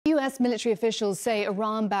US military officials say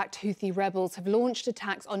Iran-backed Houthi rebels have launched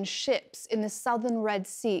attacks on ships in the southern Red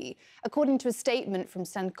Sea. According to a statement from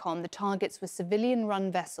CENTCOM, the targets were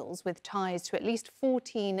civilian-run vessels with ties to at least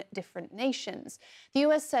 14 different nations. The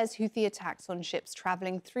US says Houthi attacks on ships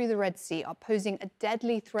traveling through the Red Sea are posing a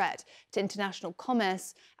deadly threat to international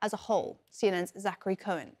commerce as a whole. CNN's Zachary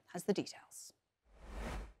Cohen has the details.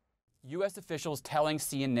 U.S. officials telling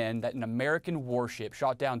CNN that an American warship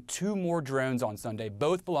shot down 2 more drones on Sunday,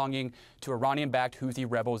 both belonging to Iranian-backed Houthi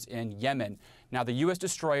rebels in Yemen. Now, the U.S.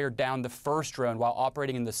 destroyer downed the first drone while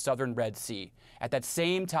operating in the southern Red Sea. At that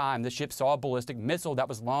same time, the ship saw a ballistic missile that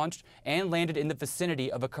was launched and landed in the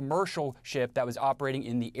vicinity of a commercial ship that was operating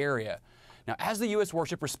in the area. Now, as the U.S.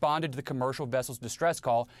 warship responded to the commercial vessel's distress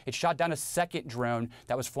call, it shot down a second drone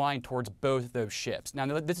that was flying towards both of those ships. Now,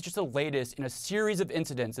 this is just the latest in a series of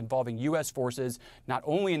incidents involving U.S. forces, not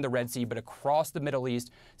only in the Red Sea, but across the Middle East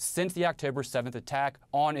since the October 7th attack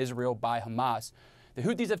on Israel by Hamas. The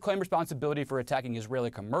Houthis have claimed responsibility for attacking Israeli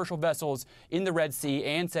commercial vessels in the Red Sea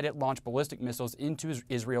and said it launched ballistic missiles into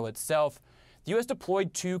Israel itself. The U.S.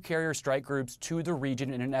 deployed 2 carrier strike groups to the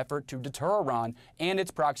region in an effort to deter Iran and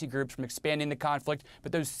its proxy groups from expanding the conflict,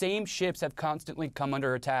 but those same ships have constantly come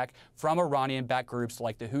under attack from Iranian-backed groups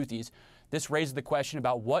like the Houthis. This raises the question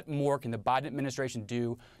about what more can the Biden administration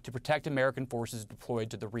do to protect American forces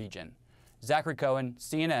deployed to the region. Zachary Cohen,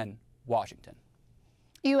 CNN, Washington.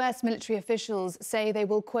 US military officials say they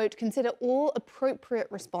will, quote, consider all appropriate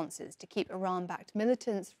responses to keep Iran-backed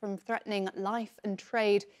militants from threatening life and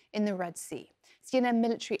trade in the Red Sea. CNN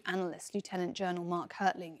military analyst Lieutenant General Mark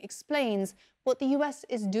Hertling explains what the US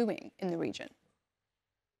is doing in the region.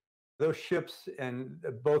 Those ships and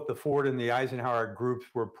both the Ford and the Eisenhower groups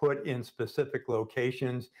were put in specific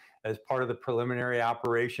locations as part of the preliminary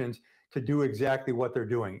operations to do exactly what they're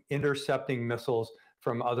doing, intercepting missiles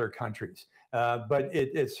from other countries. But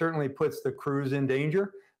it certainly puts the crews in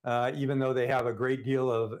danger, even though they have a great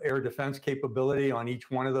deal of air defense capability on each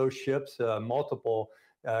one of those ships, multiple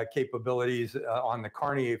capabilities on the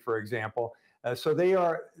Carney, for example. So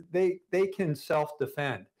they can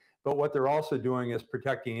self-defend. But what they're also doing is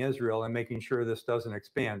protecting Israel and making sure this doesn't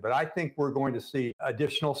expand. But I think we're going to see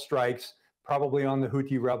additional strikes, probably on the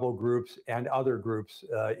Houthi rebel groups and other groups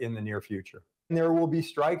in the near future. And there will be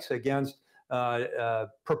strikes against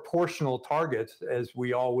proportional targets, as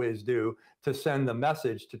we always do, to send the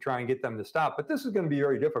message to try and get them to stop. But this is going to be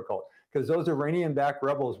very difficult because those Iranian-backed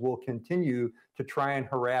rebels will continue to try and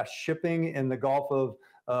harass shipping in the Gulf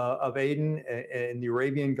of Aden, in the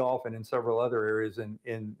Arabian Gulf, and in several other areas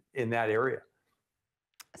in that area.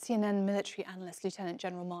 CNN military analyst Lieutenant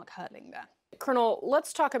General Mark Hertling there. Colonel,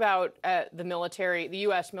 let's talk about the military, the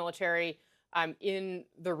U.S. military in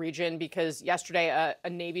the region, because yesterday a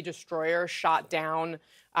Navy destroyer shot down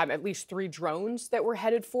at least 3 drones that were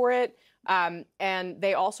headed for it. And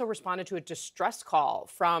they also responded to a distress call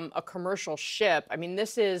from a commercial ship. I mean,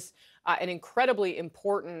 this is an incredibly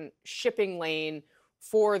important shipping lane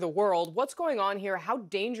for the world. What's going on here? How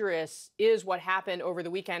dangerous is what happened over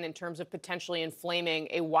the weekend in terms of potentially inflaming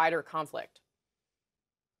a wider conflict?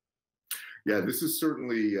 Yeah, this is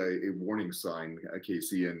certainly a warning sign,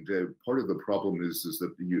 Casey. And part of the problem is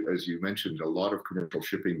that, as you mentioned, a lot of commercial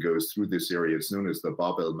shipping goes through this area. It's known as the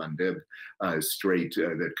Bab el-Mandeb Strait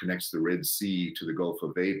that connects the Red Sea to the Gulf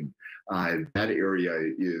of Aden. That area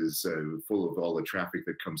is full of all the traffic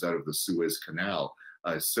that comes out of the Suez Canal.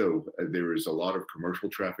 So there is a lot of commercial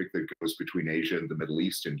traffic that goes between Asia and the Middle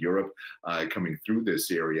East and Europe coming through this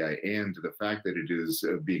area. And the fact that it is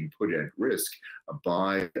being put at risk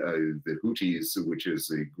by the Houthis, which is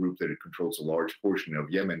a group that controls a large portion of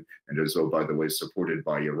Yemen and is, oh, by the way, supported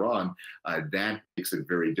by Iran, that makes it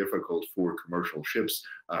very difficult for commercial ships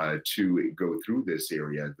to go through this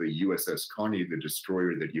area. The USS Carney, the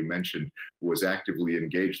destroyer that you mentioned, was actively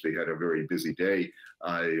engaged. They had a very busy day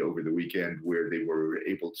over the weekend where they were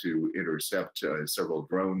able to intercept several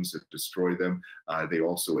drones and destroy them. They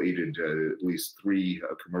also aided at least 3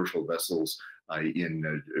 commercial vessels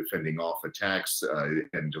in fending off attacks,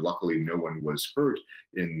 and luckily no one was hurt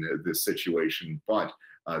in this situation. But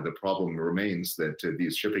the problem remains that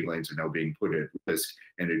these shipping lanes are now being put at risk,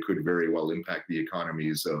 and it could very well impact the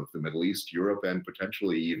economies of the Middle East, Europe, and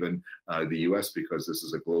potentially even the U.S., because this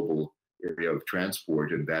is a global area of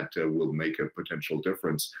transport, and that will make a potential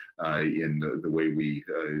difference in the way we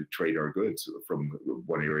trade our goods from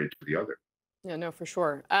one area to the other. Yeah, no, for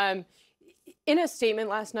sure. In a statement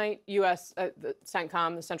last night, U.S. The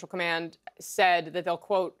CENTCOM, the Central Command, said that they'll,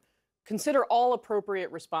 quote, consider all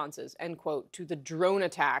appropriate responses, end quote, to the drone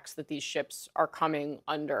attacks that these ships are coming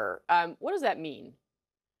under. What does that mean?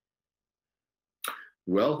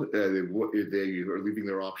 Well, they are leaving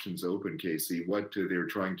their options open, Casey. What they're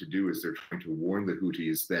trying to do is they're trying to warn the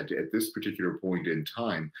Houthis that at this particular point in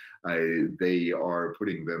time, they are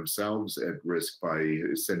putting themselves at risk by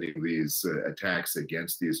sending these attacks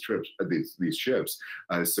against these ships.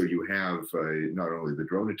 So you have not only the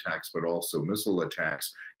drone attacks, but also missile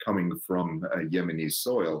attacks coming from Yemeni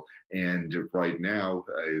soil. And right now,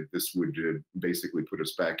 this would basically put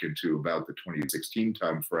us back into about the 2016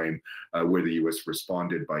 timeframe, where the U.S.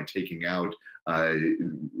 responded by taking out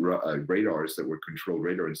radars that were controlled,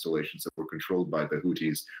 radar installations that were controlled by the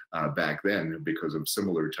Houthis back then because of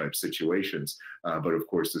similar type situations. But of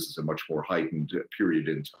course, this is a much more heightened period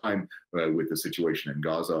in time with the situation in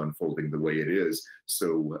Gaza unfolding the way it is.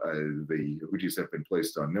 So the Houthis have been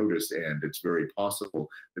placed on notice, and it's very possible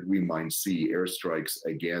that we might see airstrikes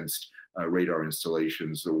against radar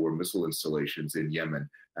installations or missile installations in Yemen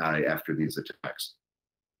after these attacks.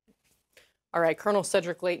 All right, Colonel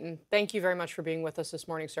Cedric Leighton, thank you very much for being with us this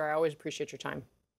morning, sir. I always appreciate your time.